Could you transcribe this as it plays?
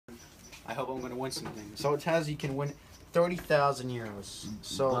I hope I'm gonna win something. So it has you can win 30,000 euros.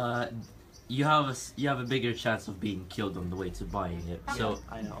 So But you have a bigger chance of being killed on the way to buying it. So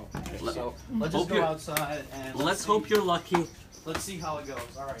I know. Okay, Let- so let's just hope go you're- outside and let's see. hope you're lucky. Let's see how it goes.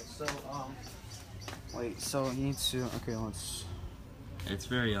 All right. So wait. So you need to. Okay, let's. It's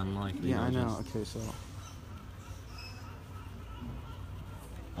very unlikely. Yeah, I know. Just- Okay, so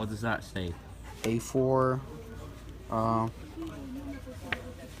What does that say? A4.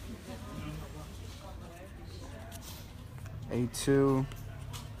 A2.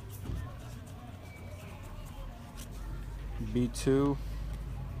 B2.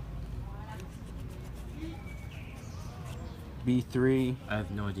 B3. I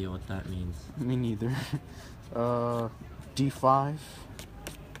have no idea what that means. Me neither. D5.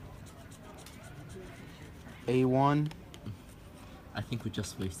 A1. I think we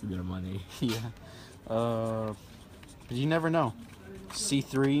just wasted their money. Yeah. But you never know.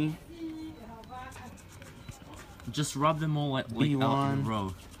 C3. Just rub them all like out in B1. a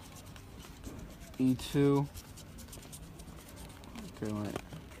row. E2. Okay, wait.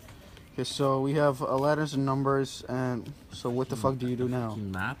 Okay, so we have letters and numbers, and so what the fuck do you do now?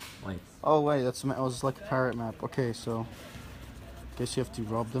 Fucking map? Wait. Oh wait, that was like a parrot map. Okay, so guess you have to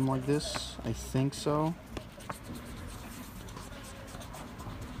rub them like this. I think so.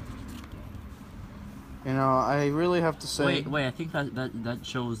 You know, I really have to say. Wait, I think that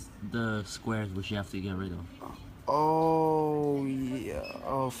shows the squares which you have to get rid of. Oh yeah.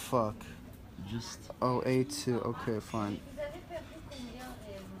 Oh fuck. Just Oh A2. Okay, fine.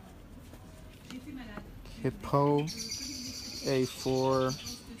 Hippo.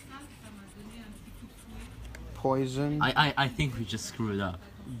 A4. Poison. I think we just screwed up.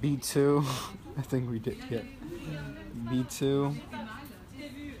 B2. I think we did. Yeah. B2.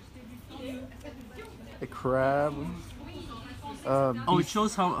 A crab. Oh, it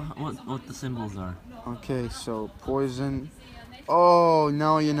shows what the symbols are. Okay, so poison. Oh,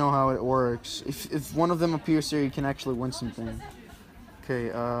 now you know how it works. If one of them appears here, you can actually win something. Okay,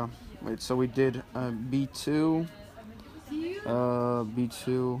 wait, so we did B2.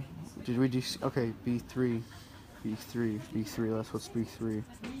 B2. Did we do? Okay, B3. B3. That's what's B3.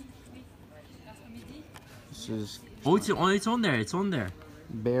 This is Oh, it's on there. It's on there.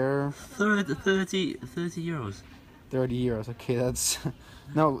 bear. 30 euros. 30 years. Okay, that's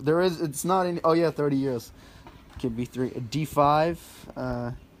no. There is. It's not in. Oh yeah, 30 years. Okay, B3. D5.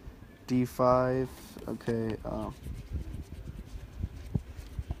 D5. Okay.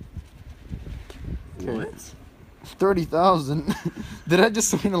 Okay. What? 30,000. Did I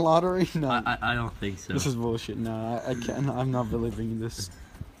just win a lottery? No. I don't think so. This is bullshit. No, I can't. I'm not believing this.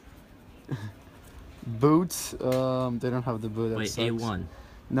 Boots. They don't have the boot. That Wait, sucks. A1.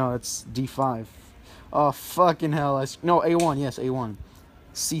 No, it's D5. Oh fucking hell! No, A1. Yes, A1.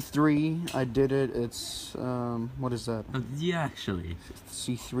 C3. I did it. It's what is that? Yeah, actually.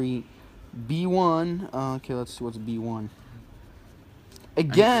 C3. B1. Okay, let's see what's B1.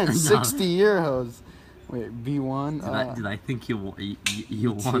 Again, No. 60 euros. Wait, B1. Did I think you won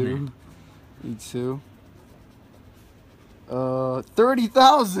E2. it? E2.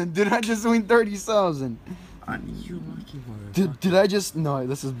 30,000. Did I just win 30,000? You lucky motherfucker. Did I just? No,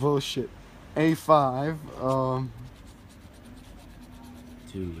 this is bullshit. A5.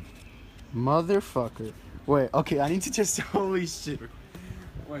 Dude. Motherfucker. Wait. Okay, I need to just. Holy shit.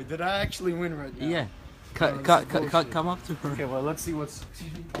 Wait, did I actually win right now? Yeah. No, this is bullshit. Come up to her. Okay, well, let's see what's.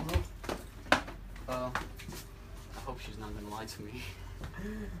 Excuse me. I hope she's not gonna lie to me.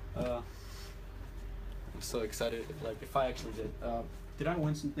 I'm so excited. Like, if I actually did I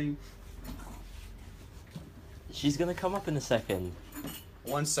win something? She's gonna come up in a second.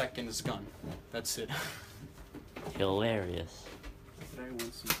 1 second is gone. That's it. Hilarious. Did I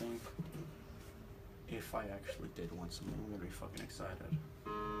win something? If I actually did win something, I'm gonna be fucking excited.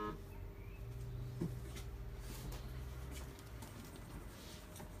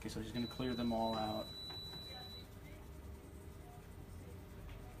 Okay, so she's gonna clear them all out.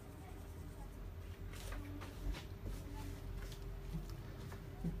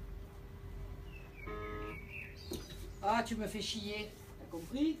 Ah, tu me fais chier. T'as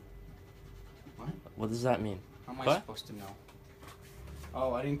compris? What does that mean? How am I What? supposed to know?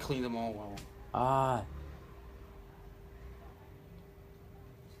 Oh, I didn't clean them all well. Ah.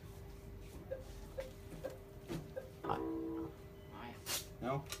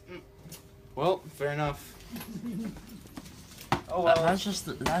 No? Well, fair enough. Oh That- well. that's just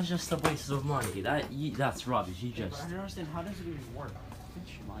a waste of money. That's rubbish. You I just don't understand, how does it even work? I think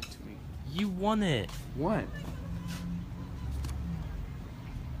she lied to me. you won it. What?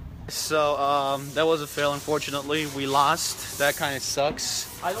 So, that was a fail, unfortunately. We lost. That kind of sucks.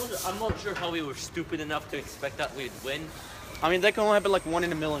 I'm not sure how we were stupid enough to expect that we'd win. I mean, that can only happen like 1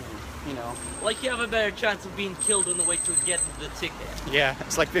 in a million, you know. Like, you have a better chance of being killed on the way to get the ticket. Yeah,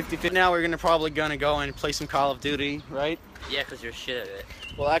 it's like 50-50. Now we're probably gonna go and play some Call of Duty, right? Yeah, because you're shit at it.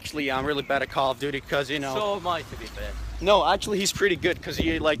 Well, actually, I'm really bad at Call of Duty because, you know. So am I, to be fair. No, actually, he's pretty good because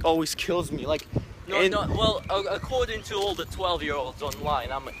he like always kills me. Like, Well, according to all the 12-year-olds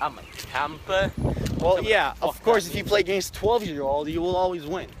online, I'm a camper. well, yeah, of course, if you play against a 12-year-old, you will always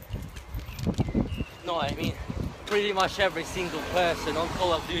win. No, I mean, pretty much every single person on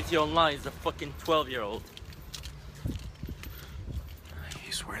Call of Duty Online is a fucking 12-year-old.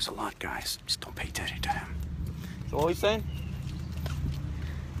 He swears a lot, guys. Just don't pay attention to him. So what are you saying?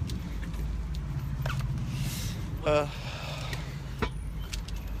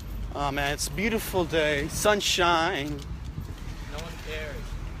 Oh man, it's a beautiful day, sunshine. No one cares.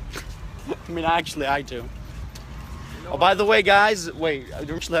 I mean, actually, I do. Oh, by the way, guys, wait, I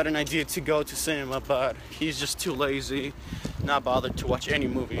actually had an idea to go to cinema, but he's just too lazy, not bothered to watch any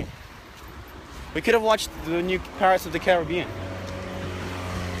movie. We could have watched the new Pirates of the Caribbean.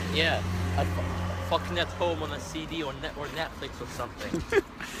 Yeah, I fucking at home on a CD or Netflix or something.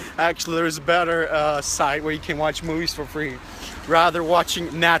 Actually, there's a better site where you can watch movies for free, rather watching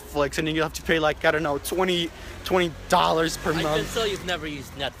Netflix, and then you have to pay like, I don't know, $20 per I can month. tell you've never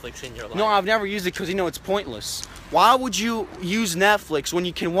used Netflix in your life. No, I've never used it because, you know, it's pointless. Why would you use Netflix when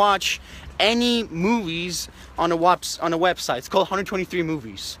you can watch any movies on a website? It's called 123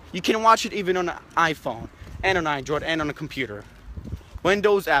 Movies. You can watch it even on an iPhone, and on Android, and on a computer.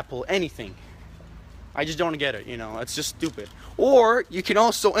 Windows, Apple, anything. I just don't get it, you know, it's just stupid. Or you can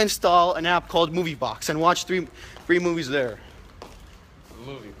also install an app called MovieBox and watch three movies there.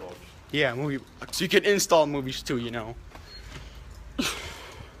 Movie box. Yeah, so you can install movies too, you know.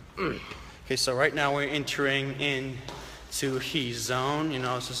 Okay, so right now we're entering into Heat Zone. You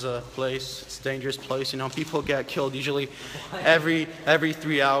know, this is a place, it's a dangerous place, you know, people get killed usually every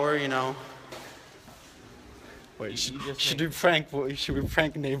 3 hours, you know. Wait, should we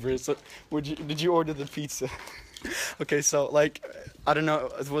prank neighbors? Did you order the pizza? Okay, so like, I don't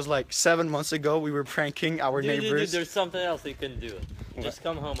know, it was like 7 months ago we were pranking our neighbors. Dude, there's something else you can do. Just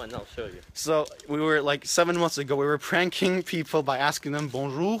come home and I'll show you. So we were like 7 months ago, we were pranking people by asking them,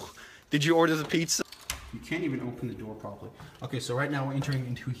 bonjour, did you order the pizza? You can't even open the door properly. Okay, so right now we're entering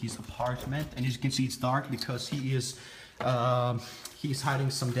into his apartment, and as you can see it's dark because he's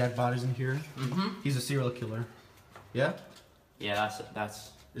hiding some dead bodies in here. Mm-hmm. He's a serial killer. Yeah? Yeah,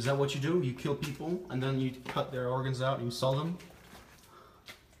 that's... Is that what you do? You kill people, and then you cut their organs out and you sell them?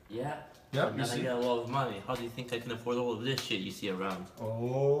 Yeah. Yeah, and then I get a lot of money. How do you think I can afford all of this shit you see around?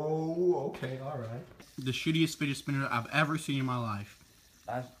 Oh, okay, alright. The shittiest fidget spinner I've ever seen in my life.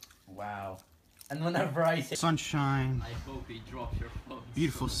 Wow. And whenever I say... Sunshine. I hope he drops your phone.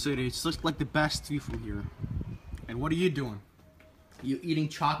 Beautiful city. It's just like the best view from here. And what are you doing? You eating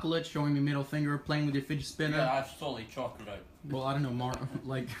chocolate, showing me middle finger, playing with your fidget spinner? Yeah, that's totally chocolate. Well, I don't know,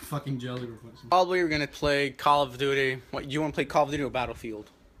 like fucking jelly or something. Probably we're gonna play Call of Duty. What, you wanna play Call of Duty or Battlefield?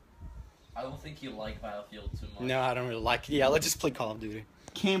 I don't think you like Battlefield too much. No, I don't really like it. Yeah, let's just play Call of Duty.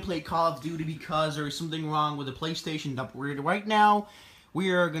 Can't play Call of Duty because there is something wrong with the PlayStation upgrade. Right now, we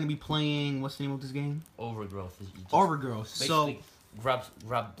are gonna be playing, what's the name of this game? Overgrowth. Overgrowth. So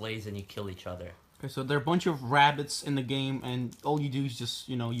grab Blaze and you kill each other. Okay, so there are a bunch of rabbits in the game, and all you do is just,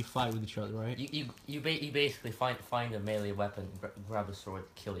 you know, you fight with each other, right? You basically find a melee weapon, grab a sword,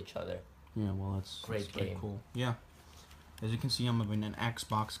 kill each other. Yeah, well, that's pretty cool. Yeah. As you can see, I'm having an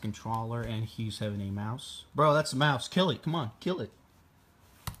Xbox controller, and he's having a mouse. Bro, that's a mouse. Kill it. Come on, kill it.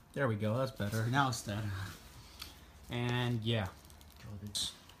 There we go. That's better. Now it's dead. And yeah.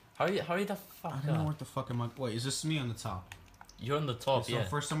 How are you the fuck I don't know what the fuck am I... Wait, is this me on the top? You're on the top, okay, so yeah.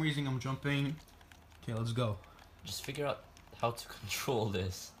 for some reason, I'm jumping... Okay, let's go. Just figure out how to control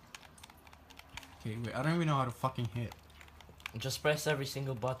this. Okay, wait, I don't even know how to fucking hit. Just press every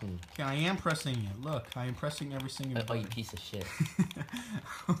single button. Okay, I am pressing it. Look, I am pressing every single button. Oh, you piece of shit.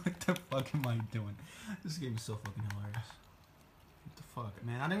 What the fuck am I doing? This game is so fucking hilarious. What the fuck,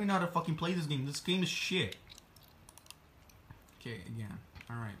 man? I don't even know how to fucking play this game. This game is shit. Okay, again.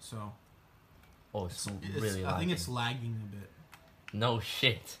 Alright, so... Oh, it's really lagging. I think it's lagging a bit. No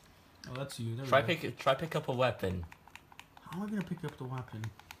shit. Oh, that's you. There try pick up a weapon. How am I gonna pick up the weapon?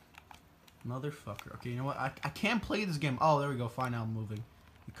 Motherfucker. Okay, you know what? I can't play this game. Oh, there we go. Fine, now I'm moving.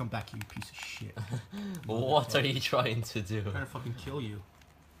 You come back, you piece of shit. What are you trying to do? I'm trying to fucking kill you.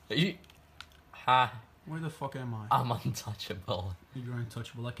 Ha. Where the fuck am I? I'm untouchable. You're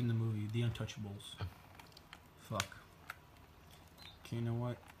untouchable, like in the movie, The Untouchables. Fuck. Okay, you know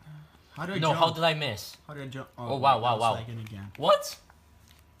what? How did I No, jump? how did I miss? How did I jump? Oh, wow, wow, wow. Second again. What?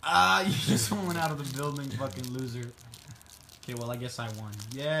 Ah, you just went out of the building, fucking loser. Okay, well, I guess I won.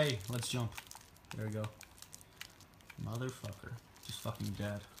 Yay! Let's jump. There we go. Motherfucker. Just fucking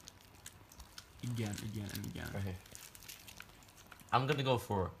dead. Again, and again. Okay. I'm gonna go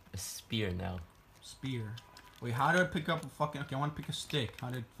for a spear now. Spear. Wait, how do I pick up a fucking... Okay, I want to pick a stick. How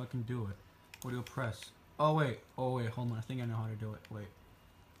did I fucking do it? What do I press? Oh, wait. Oh, wait. Hold on. I think I know how to do it. Wait.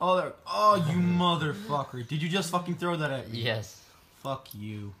 Oh, there... Oh, you motherfucker. Did you just fucking throw that at me? Yes. Fuck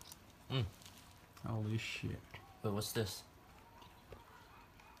you. Mm. Holy shit. Wait, what's this?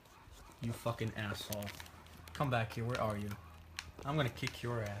 You fucking asshole. Come back here. Where are you? I'm gonna kick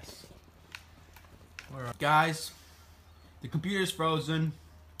your ass. Where are... Guys, the computer's frozen.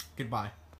 Goodbye.